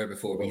that nightmare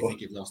before where you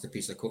think you've lost a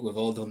piece of coursework. We've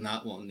all done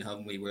that one,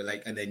 haven't we? We're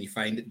like, and then you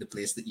find it in the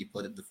place that you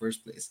put it in the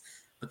first place,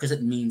 because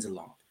it means a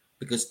lot.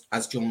 Because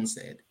as John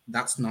said,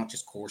 that's not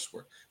just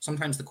coursework.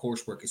 Sometimes the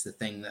coursework is the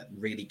thing that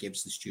really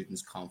gives the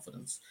students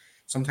confidence.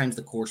 Sometimes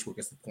the coursework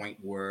is the point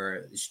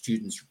where the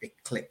students, it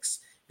clicks,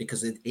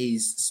 because it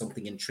is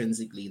something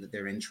intrinsically that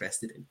they're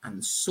interested in.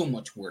 And so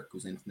much work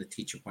goes in from the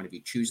teacher point of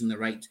view, choosing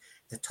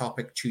the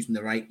topic, choosing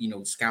the right,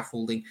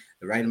 scaffolding,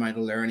 the right amount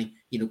of learning,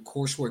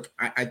 coursework.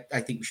 I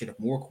think we should have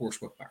more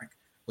coursework back.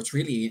 What's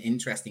really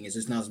interesting is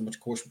there's not as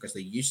much coursework as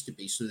there used to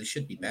be. So they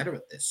should be better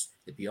at this,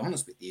 to be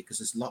honest with you, because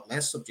there's a lot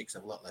less subjects,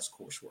 have a lot less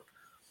coursework.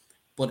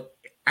 But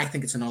I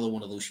think it's another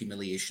one of those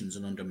humiliations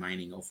and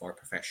undermining of our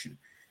profession,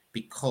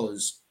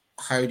 because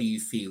how do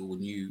you feel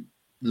when you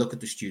look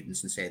at the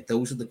students and say,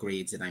 those are the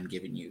grades that I'm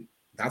giving you?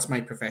 That's my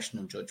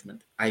professional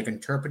judgment. I've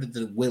interpreted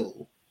the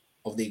will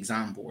of the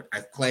exam board.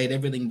 I've played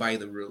everything by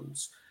the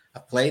rules.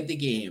 I've played the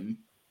game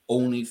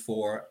only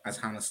for, as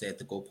Hannah said,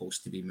 the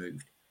goalpost to be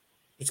moved.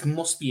 It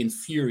must be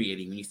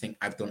infuriating when you think,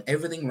 I've done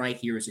everything right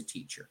here as a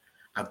teacher.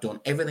 I've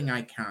done everything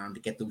I can to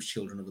get those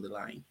children over the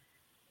line.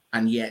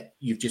 And yet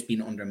you've just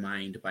been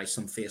undermined by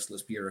some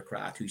faceless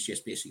bureaucrat who's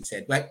just basically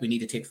said, well, we need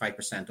to take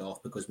 5%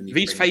 off because we need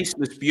these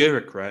faceless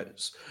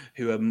bureaucrats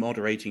who are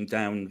moderating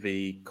down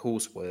the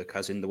coursework,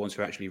 as in the ones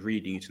who are actually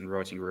reading it and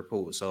writing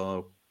reports,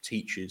 are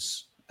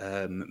teachers,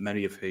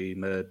 many of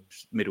whom are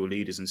middle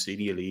leaders and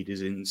senior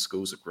leaders in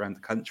schools around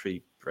the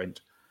country,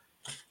 Brent.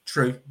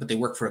 True, but they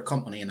work for a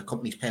company, and the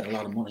company's paid a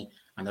lot of money,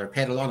 and they're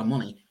paid a lot of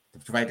money to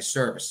provide a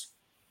service.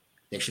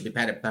 They should be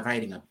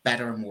providing a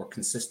better, more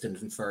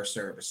consistent and fair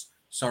service.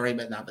 Sorry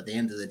about that, but at the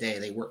end of the day,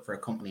 they work for a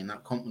company, and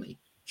that company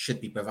should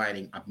be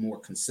providing a more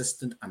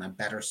consistent and a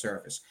better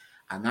service.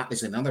 And that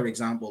is another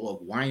example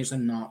of why is there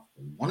not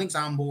one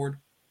exam board,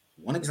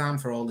 one exam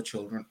for all the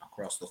children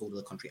across the whole of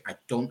the country. I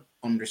don't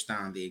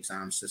understand the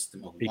exam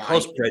system of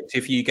because why. Brent,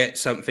 if you get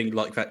something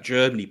like that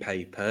Germany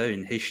paper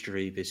in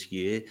history this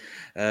year,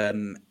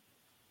 and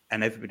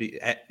everybody,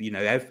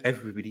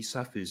 everybody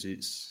suffers.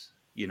 It's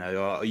you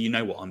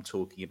know what I'm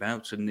talking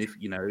about, and if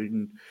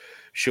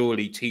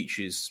surely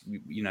teachers,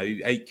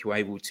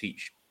 AQA will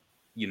teach.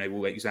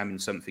 We'll examine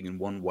something in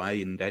one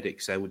way, and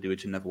EdXL will do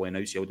it another way, and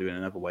OCL will do it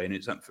another way, and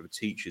it's up for the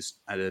teachers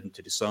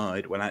to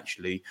decide. Well,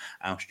 actually,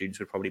 our students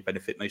would probably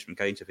benefit most from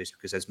going to this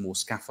because there's more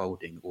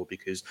scaffolding, or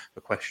because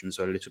the questions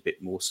are a little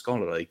bit more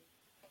scholarly.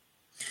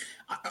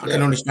 I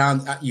can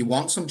understand you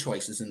want some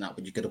choices in that,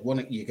 but you get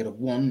a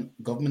one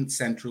government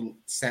central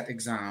set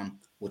exam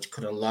which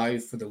could allow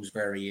for those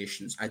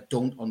variations. I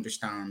don't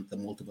understand the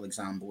multiple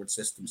exam board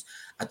systems.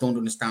 I don't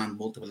understand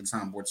multiple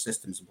exam board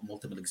systems with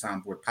multiple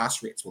exam board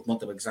pass rates, with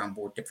multiple exam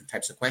board different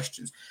types of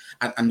questions.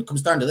 And it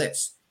comes down to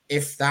this: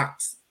 if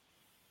that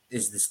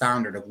is the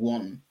standard of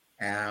one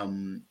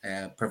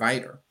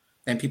provider,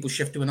 then people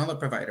shift to another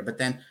provider. But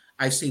then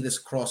I see this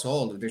across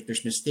all.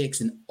 There's mistakes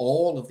in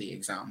all of the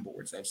exam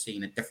boards I've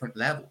seen at different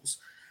levels.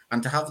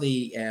 And to have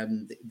the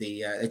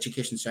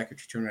education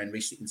secretary turn around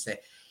recently and say,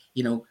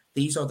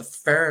 these are the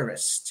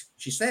fairest,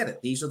 she said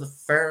it, these are the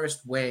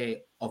fairest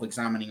way of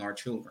examining our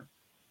children.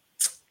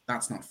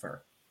 That's not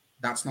fair.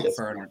 That's not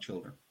fair on our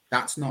children.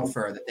 That's not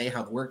fair that they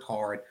have worked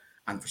hard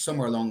and for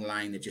somewhere along the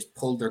line, they just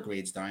pulled their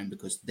grades down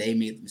because they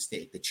made the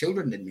mistake. The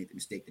children didn't make the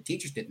mistake. The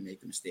teachers didn't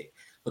make the mistake.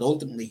 But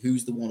ultimately,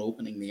 who's the one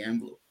opening the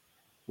envelope?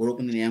 We're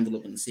opening the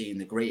envelope and seeing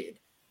the grade.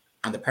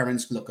 And the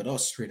parents look at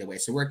us straight away.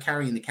 So we're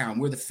carrying the can.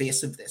 We're the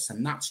face of this.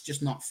 And that's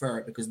just not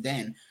fair, because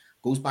then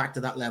goes back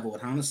to that level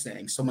what Hannah's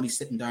saying. Somebody's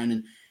sitting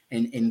down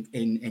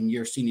in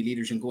your senior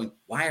leaders and going,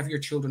 why have your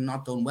children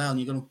not done well? And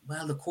you're going,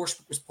 well, the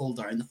coursework was pulled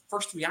down. The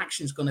first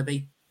reaction is going to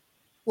be,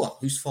 well,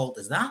 whose fault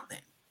is that then?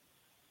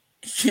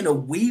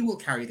 We will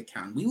carry the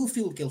can. We will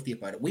feel guilty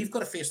about it. We've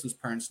got to face those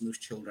parents and those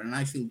children. And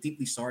I feel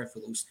deeply sorry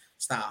for those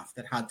staff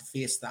that had to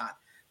face that,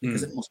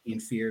 because it must be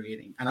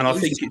infuriating. And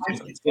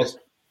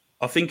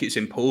I think it's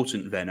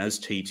important then, as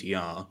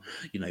TTR,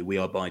 we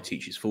are by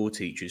teachers for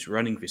teachers,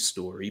 running this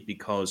story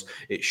because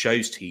it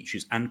shows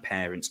teachers and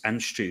parents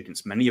and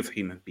students, many of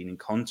whom have been in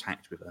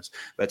contact with us,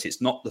 that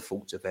it's not the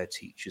fault of their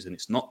teachers and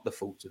it's not the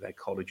fault of their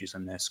colleges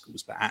and their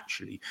schools, but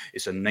actually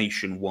it's a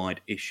nationwide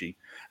issue.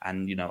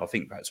 And, I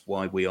think that's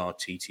why we are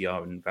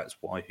TTR, and that's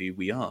why who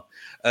we are.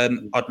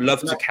 I'd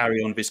love to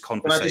carry on this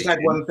conversation. Can I just add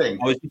one thing?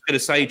 I was just going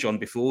to say, John,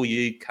 before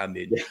you come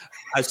in,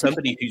 as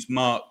somebody who's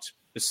marked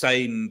the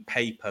same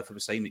paper for the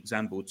same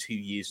exam board 2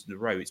 years in a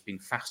row, it's been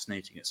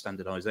fascinating at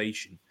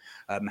standardization,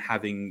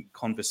 having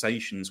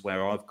conversations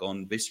where I've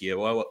gone this year,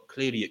 well,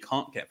 clearly it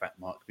can't get that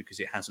mark because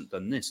it hasn't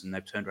done this, and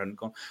they've turned around and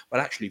gone,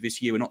 well, actually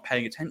this year we're not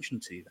paying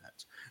attention to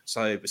that.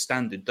 So the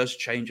standard does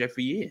change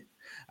every year.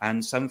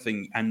 And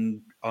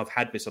I've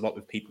had this a lot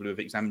with people who have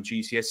examined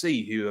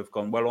GCSE who have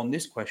gone, well, on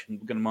this question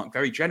we're going to mark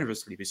very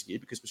generously this year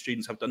because the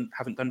students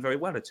haven't done very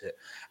well at it.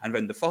 And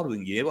then the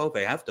following year, well,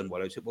 they have done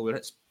well at it, well,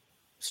 let's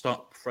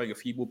start throwing a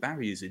few more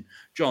barriers in.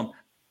 John?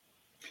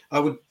 I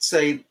would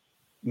say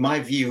my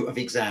view of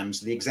exams,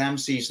 the exam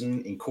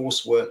season in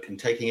coursework and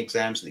taking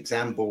exams and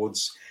exam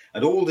boards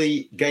and all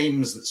the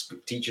games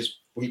that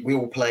teachers, we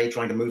all play,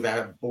 trying to move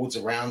our boards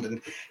around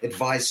and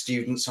advise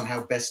students on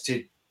how best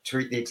to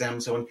treat the exam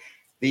and so on.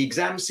 The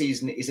exam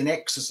season is an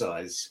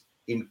exercise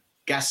in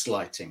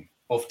gaslighting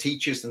of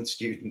teachers and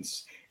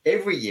students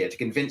every year to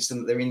convince them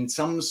that they're in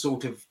some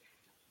sort of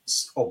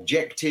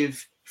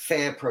objective,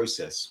 fair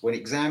process, when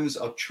exams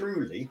are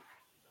truly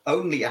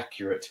only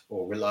accurate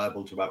or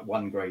reliable to about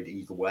one grade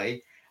either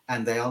way,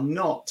 and they are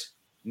not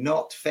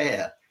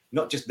fair.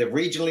 Not just, they're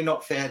regionally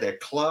not fair, they're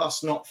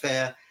class not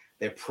fair,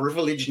 they're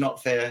privilege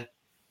not fair,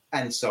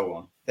 and so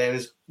on.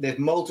 There's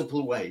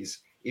multiple ways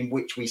in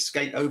which we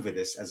skate over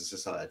this as a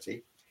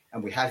society,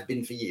 and we have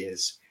been for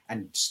years.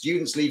 And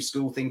students leave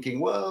school thinking,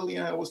 well,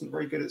 I wasn't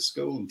very good at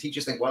school. And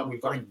teachers think, well,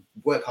 we've got to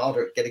work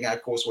harder at getting our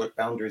coursework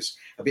boundaries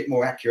a bit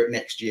more accurate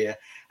next year.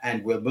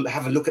 And we'll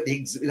have a look at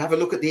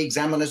the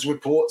examiner's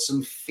reports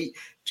and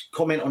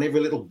comment on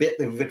every little bit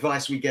of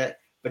advice we get.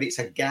 But it's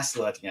a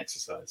gaslighting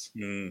exercise.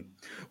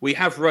 We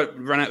have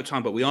run out of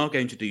time, but we are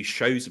going to do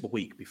shows of the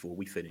week before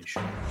we finish.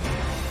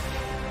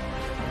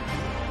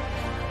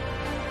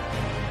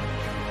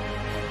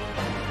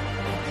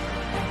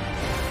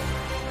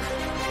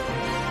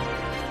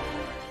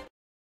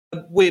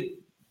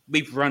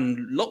 We've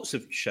run lots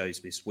of shows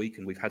this week,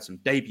 and we've had some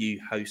debut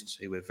hosts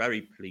who we're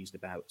very pleased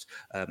about,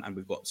 and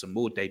we've got some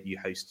more debut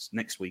hosts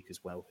next week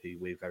as well who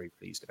we're very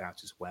pleased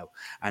about as well.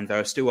 And there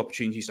are still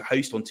opportunities to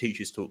host on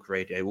Teachers Talk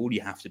Radio. All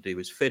you have to do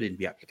is fill in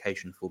the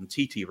application form,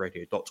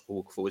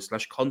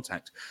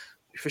 ttradio.org/contact.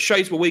 For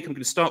shows of the week, I'm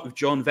going to start with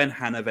John, then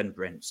Hannah, then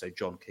Brent. So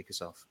John, kick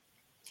us off.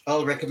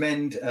 I'll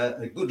recommend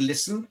a good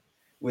listen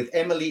with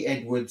Emily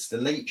Edwards. The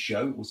Late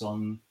Show was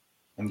on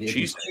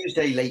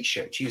Tuesday Late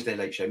Show.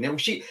 Now,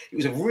 it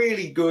was a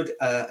really good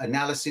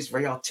analysis,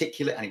 very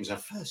articulate, and it was her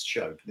first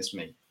show, goodness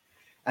me.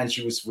 And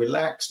she was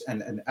relaxed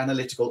and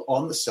analytical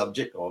on the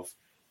subject of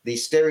the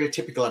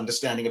stereotypical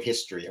understanding of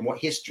history and what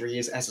history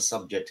is as a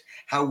subject,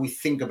 how we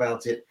think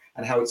about it,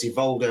 and how it's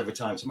evolved over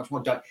time. So much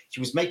more. She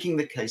was making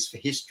the case for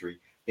history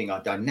being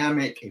a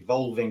dynamic,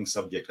 evolving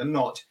subject, and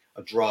not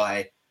a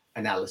dry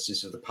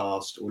analysis of the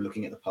past or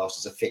looking at the past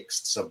as a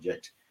fixed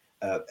subject.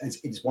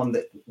 It's one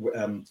that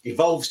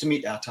evolves to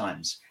meet our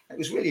times. It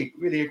was really,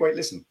 really a great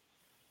listen.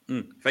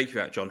 Thank you for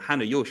that, John.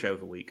 Hannah, your show of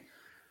the week.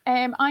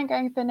 I'm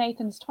going for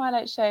Nathan's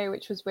Twilight Show,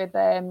 which was with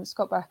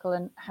Scott Brackle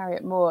and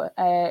Harriet Moore.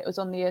 It was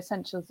on the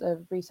essentials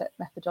of research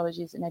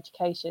methodologies in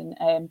education.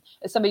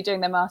 As somebody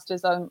doing their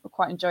masters, I'm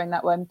quite enjoying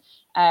that one.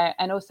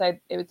 And also,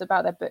 it was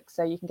about their book,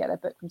 so you can get their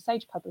book from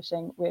Sage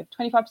Publishing with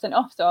 25%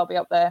 off. So I'll be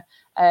up there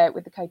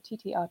with the code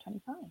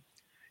TTR25.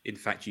 In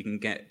fact, you can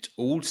get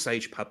all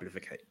Sage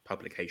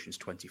publications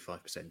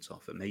 25%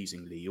 off.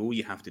 Amazingly, all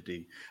you have to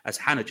do, as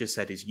Hannah just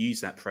said, is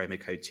use that promo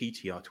code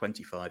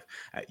TTR25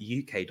 at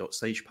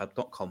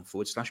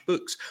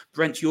uk.sagepub.com/books.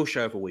 Brent, your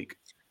show of the week.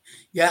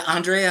 Yeah,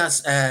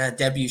 Andrea's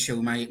debut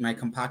show, my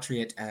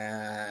compatriot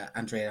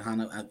Andrea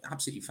Hanna,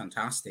 absolutely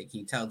fantastic.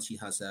 You can tell she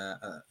has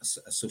a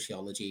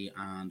sociology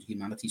and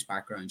humanities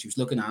background. She was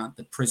looking at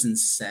the prison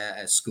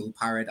school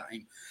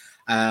paradigm.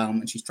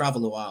 And she's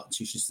traveled a lot.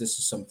 This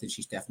is something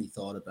she's definitely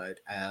thought about.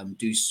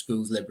 Do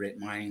schools liberate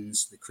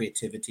minds, the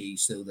creativity?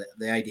 So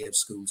the idea of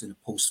schools in a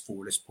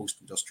post-Fordist,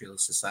 post-industrial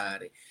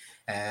society.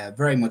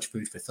 Very much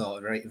food for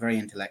thought, very, very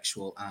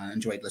intellectual.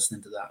 Enjoyed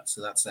listening to that.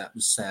 So that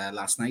was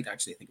last night,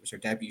 actually. I think it was her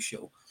debut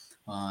show.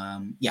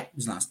 It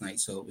was last night.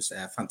 So it was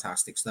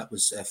fantastic. So that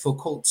was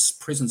Foucault's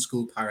Prison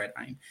School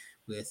Paradigm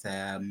with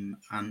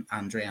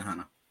Andrea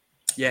Hanna.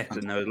 Yeah,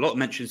 and a lot of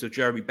mentions of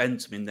Jeremy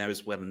Bentham in there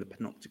as well in the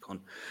Panopticon.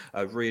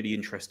 A really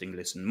interesting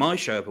listen. My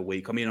show of the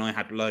week, I mean, I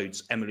had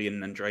loads. Emily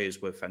and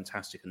Andrea's were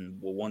fantastic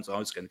and were ones I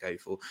was going to go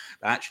for.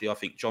 But actually, I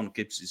think John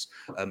Gibbs's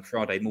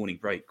Friday morning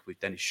break with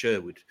Dennis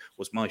Sherwood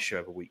was my show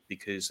of the week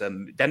because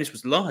Dennis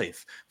was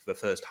live for the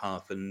first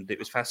half and it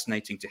was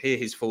fascinating to hear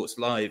his thoughts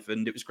live.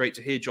 And it was great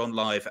to hear John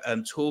live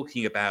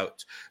talking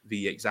about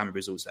the exam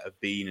results that have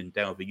been and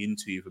delving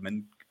into them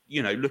and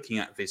looking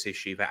at this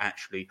issue that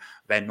actually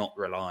they're not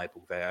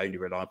reliable. They're only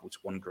reliable to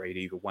one grade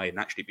either way. And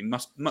actually it'd be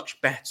much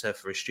better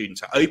for a student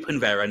to open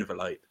their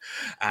envelope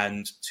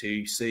and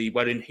to see,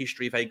 well, in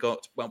history, they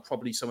got,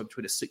 probably somewhere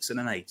between a 6 and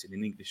an 8. And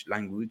in English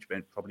language,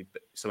 probably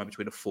somewhere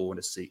between a 4 and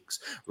a 6,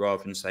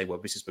 rather than say, well,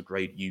 this is the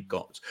grade you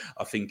got.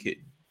 I think it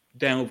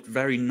delved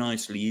very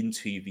nicely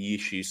into the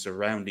issues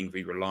surrounding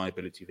the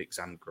reliability of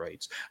exam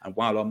grades. And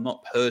while I'm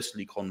not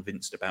personally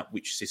convinced about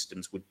which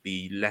systems would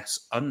be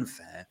less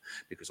unfair,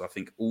 because I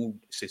think all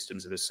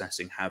systems of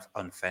assessing have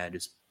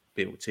unfairness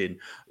built in,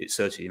 it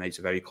certainly makes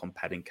a very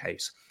compelling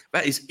case.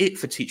 That is it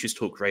for Teachers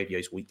Talk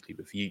Radio's weekly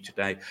review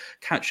today.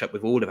 Catch up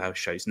with all of our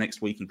shows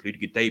next week,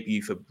 including a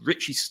debut for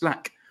Richie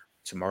Slack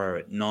tomorrow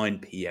at 9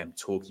 p.m,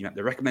 talking about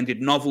the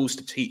recommended novels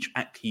to teach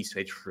at Key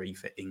Stage 3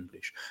 for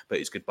English. But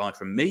it's goodbye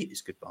from me, it's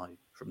goodbye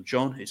from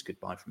John, it's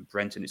goodbye from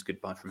Brent, and it's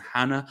goodbye from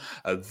Hannah.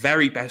 A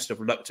very best of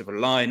luck to the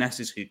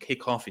Lionesses who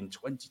kick off in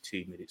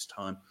 22 minutes'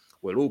 time.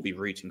 We'll all be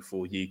rooting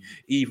for you,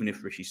 even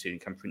if Rishi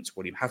Sunak and Prince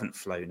William haven't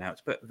flown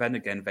out. But then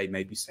again, they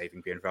may be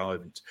saving the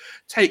environment.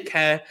 Take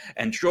care,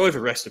 enjoy the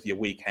rest of your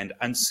weekend,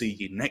 and see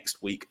you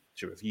next week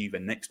to review the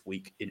next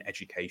week in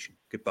education.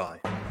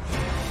 Goodbye.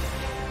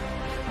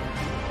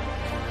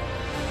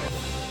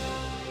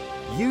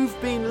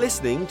 You've been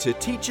listening to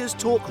Teachers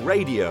Talk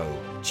Radio.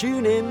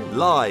 Tune in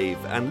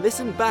live and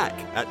listen back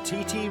at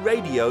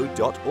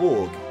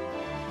ttradio.org.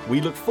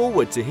 We look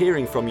forward to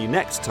hearing from you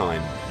next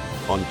time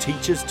on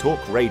Teachers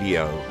Talk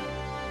Radio.